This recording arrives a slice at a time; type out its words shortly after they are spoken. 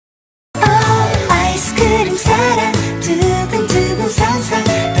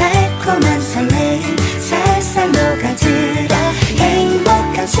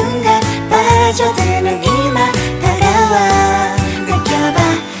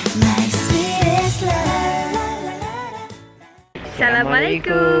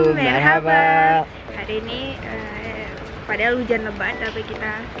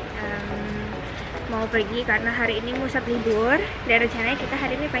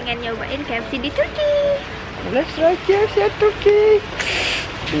Let's try KFC at Turkey.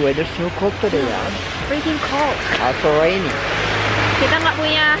 The weather's so cold today, ya. Freaking cold. Also rainy. Kita nggak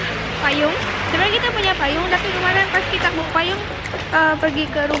punya payung. Sebenarnya kita punya payung, tapi kemarin pas kita bawa payung pergi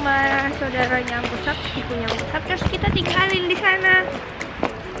ke rumah saudaranya Musab, ibunya Musab, terus kita tinggalin di sana.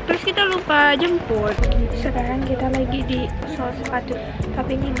 Terus kita lupa jemput. Sekarang kita lagi di soal sepatu.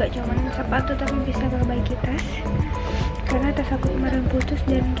 Tapi ini nggak cuma sepatu, tapi bisa perbaiki tas. Karena tas aku kemarin putus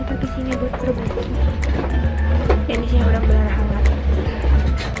dan kita kesini buat perbaiki. Dan di sini benar-benar hangat.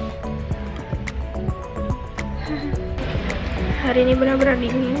 Hari ini benar-benar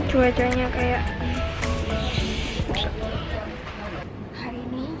dingin, cuacanya kayak. Hari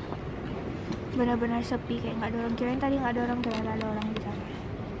ini benar-benar sepi, kayak nggak ada orang. Kirain tadi nggak ada orang, kirain ada orang di sana.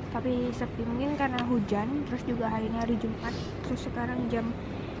 Tapi sepi, mungkin karena hujan. Terus juga hari ini hari Jumat. Terus sekarang jam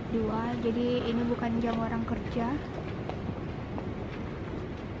 2, jadi ini bukan jam orang kerja.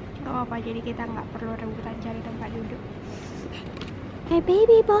 Gak apa-apa, jadi kita nggak perlu rebutan cari tempat duduk. Hey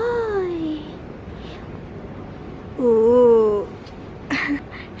baby boy.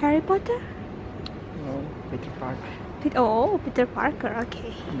 Harry Potter? No, Peter Parker. Oh, Peter Parker,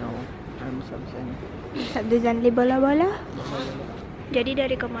 okay. No, I'm Samson. Sabduzan li bola-bola. Jadi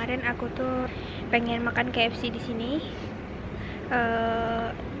dari kemarin aku tuh pengen makan KFC di sini.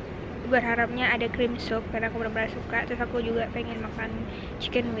 Berharapnya ada cream soup karena aku benar-benar suka. Terus aku juga pengen makan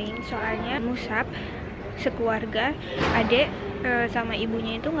chicken wing, soalnya Musab sekeluarga, adek sama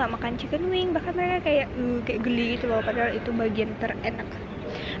ibunya itu nggak makan chicken wing, bahkan mereka kayak geli gitu loh, padahal itu bagian terenak.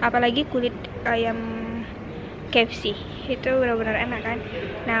 Apalagi kulit ayam KFC itu benar-benar enak kan.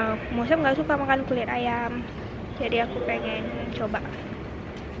 Nah, Musab nggak suka makan kulit ayam, jadi aku pengen coba.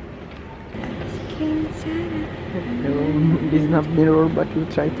 No, this is not mirror, but you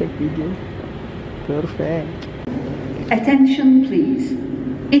try take video. Perfect. Attention please.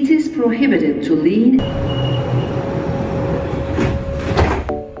 It is prohibited to lean.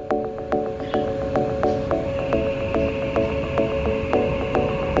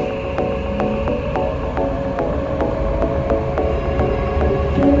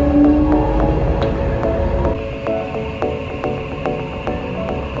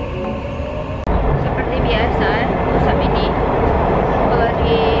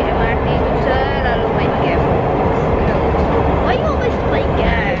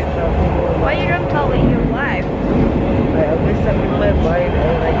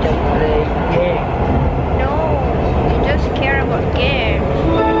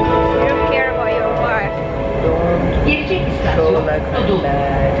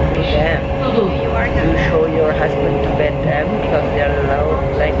 You show your husband to bed them because they are loud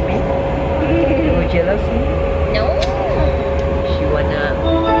like me. You jealous me? No. She wanna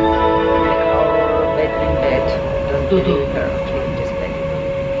make our bed in bed. Don't do her. Okay, just bed.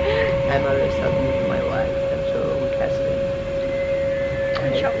 I'm always talking to my wife. I'm so Muslim.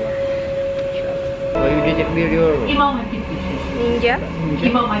 Inshallah. Why you didn't wear your Ninja?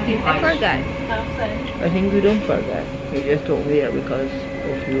 I forgot. I think you don't forget. You just don't wear because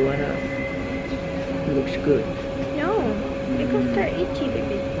of you wanna looks good. No, because they're itchy,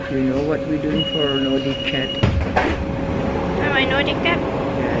 baby. You know what we're doing for Nordic cat? Am I Nordic cat?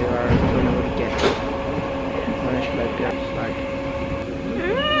 Yeah, you are a Nordic cat. Much like your heart.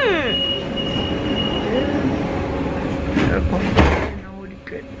 Nordic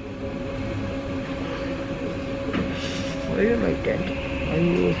cat. Why you like that? Why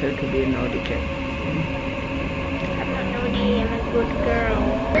you have to be a Nordic cat? I'm not naughty, I'm a good girl.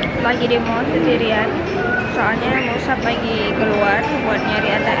 Lagi di mall sendirian, soalnya Musab lagi keluar buat nyari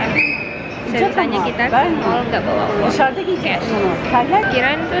ATM. Biasanya kita ke mall nggak bawa uang cash.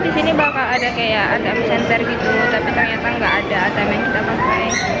 Kirain tuh di sini bakal ada kayak ATM center gitu, tapi ternyata nggak ada ATM yang kita pakai.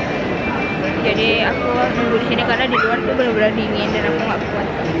 Jadi aku nunggu di sini karena di luar tuh benar-benar dingin dan aku nggak kuat.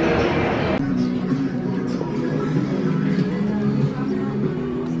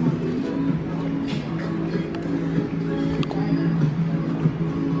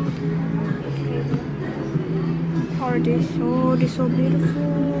 They're so beautiful.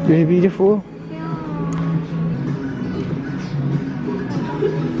 Very beautiful. Yeah.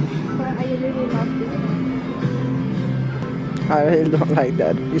 But I really love this. I really don't like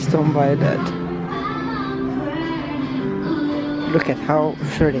that. Please don't buy that. Look at how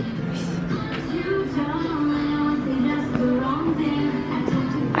pretty.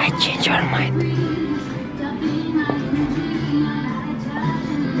 I change your mind.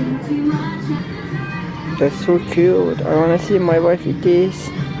 That's so cute. I wanna see my wife eat this.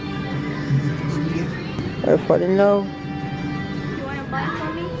 I fall in love. You wanna buy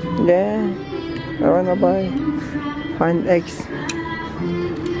for me? Yeah, I wanna buy. Find X.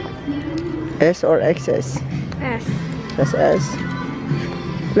 S or XS? Yes. That's S.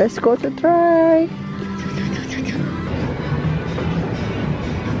 Let's go to try.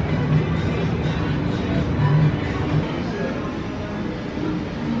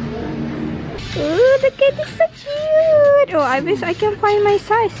 Oh, the cat is so cute. Oh, I wish I can find my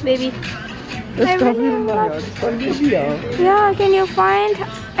size, baby. I really love- Yeah, can you find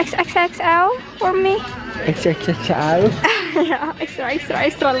XXXL for me? XXXL. Yeah,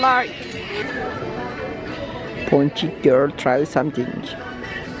 extra large. Ponchik girl, try something.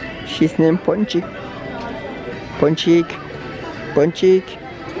 She's named Ponchik. Ponchik. Ponchik.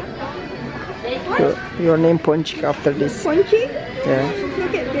 Your name Ponchik after this. Ponchik? Yeah.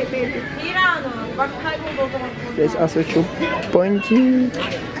 Look at that baby. There's also Ponchik.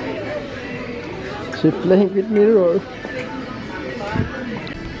 She's playing with mirror.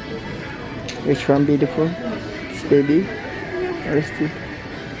 Which one beautiful? This baby? Or is it?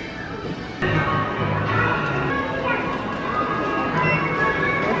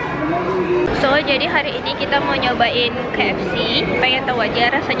 So, jadi hari ini kita mau nyobain KFC. Pengen tahu aja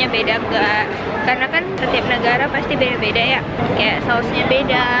rasanya beda nggak? Karena kan setiap negara pasti beda-beda ya. Kayak sausnya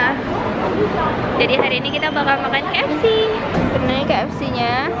beda. Jadi hari ini kita bakal makan KFC. Ini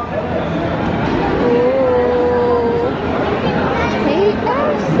KFC-nya. Hey,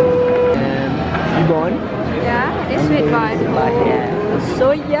 KFC. Bun. Yeah, this sweet one.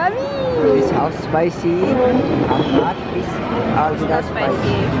 So yummy. This how spicy. How hot is all Not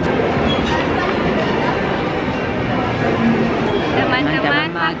spicy. Teman-teman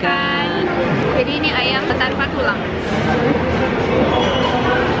makan. Jadi ini ayam tanpa tulang.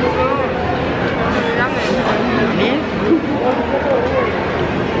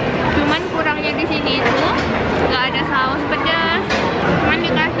 Cuman kurangnya di sini itu nggak ada saus pedas. Cuman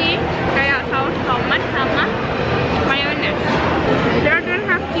dikasih kayak saus tomat sama mayones. There don't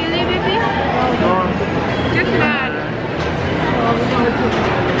have chili, baby. Just that.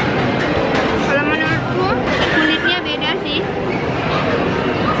 Kalau menurutku kulitnya beda sih.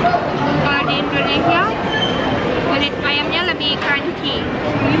 Kalau di Indonesia kulit ayamnya lebih crunchy.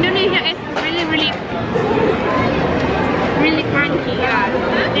 Indonesia is really crunchy. Yeah,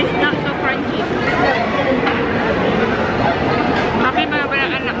 it's not so crunchy. Tapi benar-benar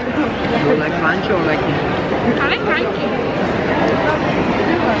enak. You like crunch or like this? I like crunchy.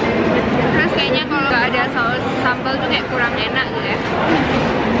 Terus kayaknya kalau nggak ada saus sambal tuh kayak kurang enak gitu ya.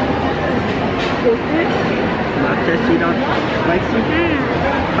 Not tasty, not spicy.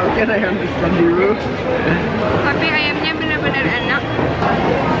 How can I understand you? Tapi ayamnya benar-benar enak.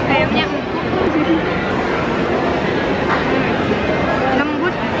 Ayamnya empuk.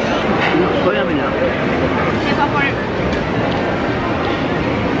 Lembut. Ini favorit.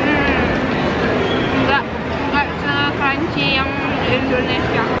 Enggak se-crunchy yang di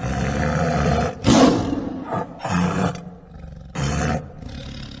Indonesia.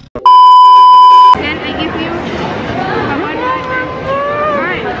 Then I give you one more.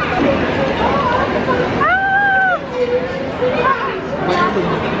 Right.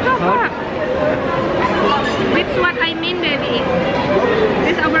 That's what I mean, baby.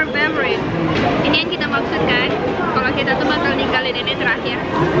 This is our favorite. Ini yang kita maksudkan. Kalau kita tuh bakal ninggalin ini terakhir.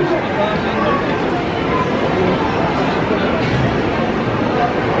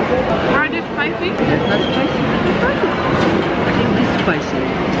 Are they spicy? That's not spicy. I think this is spicy.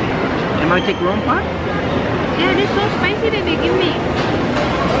 Am I take wrong part? Yeah, this is so spicy, baby. Give me.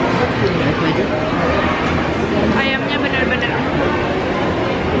 Ayamnya benar-benar.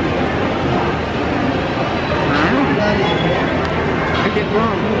 I did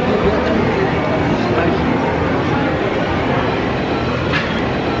wrong. Spicy.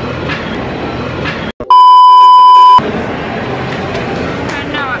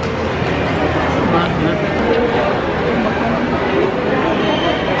 Enak.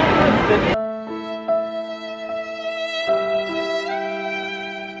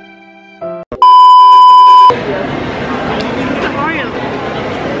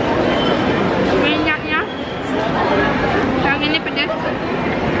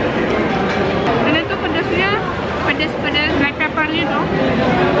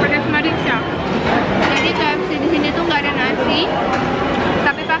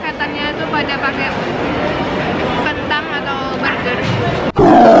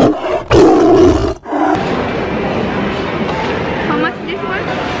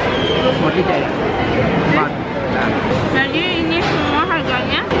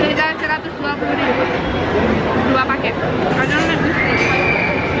 20.000 2 paket. Kadang lebih.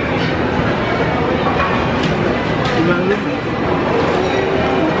 Gimana?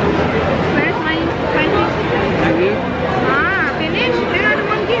 Where's my fish? Lagi? Ah, finish. Then ada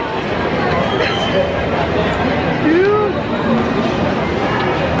one gift.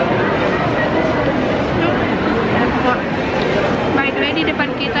 Baik, di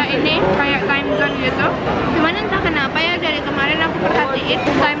depan kita ini kayak time zone gitu. Cuman entah kenapa ya, dari kemarin aku perhatiin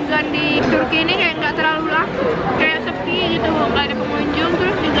time zone di Turki ini kayak nggak terlalu laku, kayak sepi gitu, nggak ada pengunjung.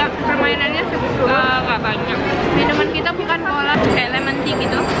 Terus juga permainannya nggak banyak. Minuman kita bukan cola, kayak lemon tea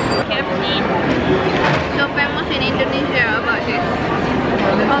gitu. KFC so famous in Indonesia about this.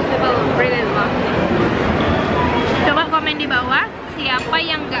 All people really love this. Coba komen di bawah siapa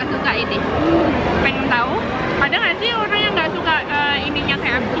yang nggak suka ini. Pengen tahu ada nggak sih orang yang nggak suka ininya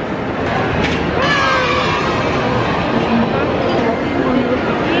KFC?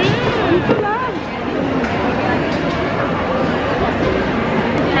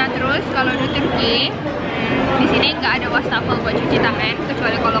 Nah terus kalau di Turki di sini nggak ada wastafel buat cuci tangan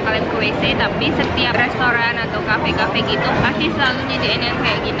kecuali kalau kalian ke WC, tapi setiap restoran atau kafe-kafe gitu pasti selalu nyediain yang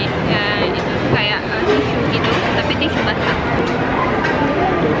kayak gini ya, itu kayak tisu gitu, tapi tisu basah.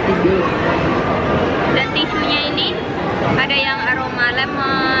 Dan tisunya ini ada yang aroma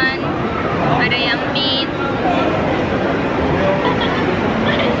lemon, ada yang mint.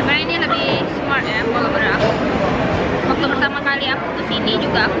 Sebenarnya ini lebih smart ya kalau menurut aku. Waktu pertama kali aku kesini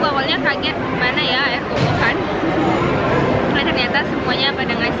juga aku awalnya kaget mana ya air kokokan. Nah ternyata semuanya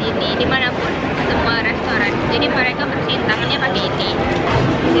pada ngasih ini dimanapun, semua restoran. Jadi mereka bersihin tangannya pakai ini.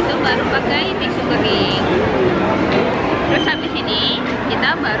 Itu baru pakai tisu kering. Terus habis ini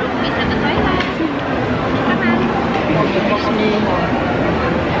kita baru bisa ke toilet. Kenal. Kiss me.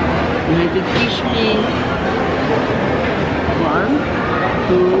 You have to kiss me. 1,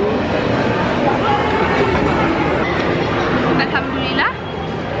 2. Alhamdulillah.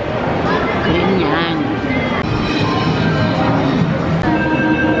 Kenyang.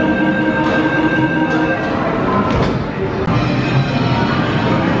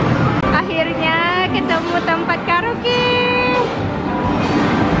 Akhirnya ketemu tempat karaoke.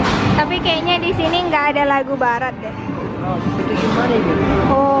 Tapi kayaknya di sini nggak ada lagu barat deh. Itu gimana ini?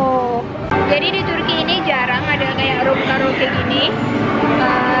 Oh, jadi di Turki ini jarang ada kayak room karaoke gini.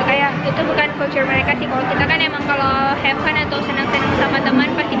 Kayak itu bukan culture mereka sih. Kalau kita kan emang kalau have fun atau senang-senang sama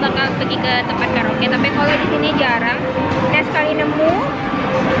teman pasti bakal pergi ke tempat karaoke. Tapi kalau di sini jarang. Nah sekali nemu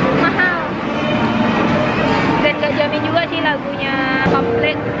mahal. Dan gak jamin juga sih lagunya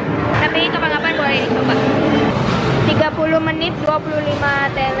komplit. Tapi kapan-kapan boleh dicoba. 30 menit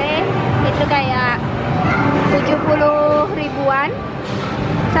 25 tele itu kayak 70 ribuan.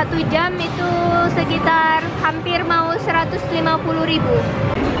 1 jam itu sekitar hampir mau 150.000.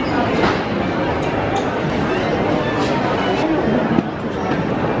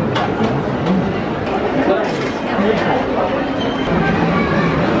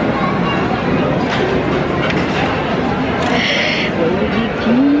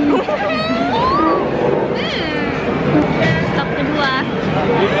 Stop kedua.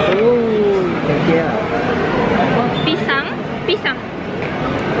 Oh, ya. Pisang. Pisang?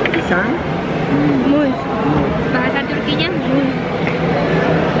 Muz. Bahasa Turkinya muz.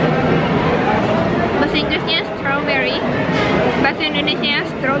 Bahasa Inggrisnya strawberry. Bahasa Indonesia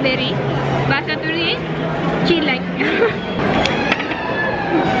strawberry. Bahasa Turki cilek.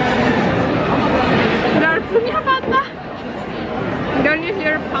 Garpunya patah. Don't use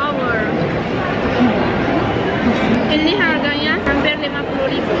your power. Ini harganya hampir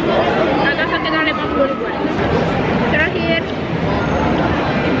 50.000 atau sekitar 50.000. Terakhir.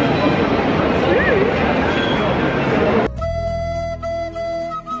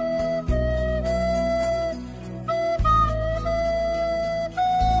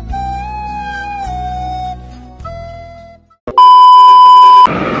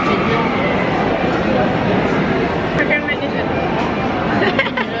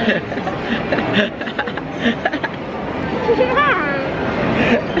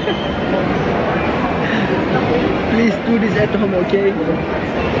 Please do this at home, okay?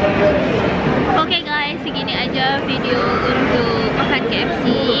 Oke guys, segini aja video untuk makan KFC.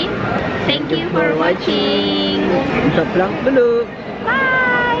 Thank you for watching. Bisa pulang dulu.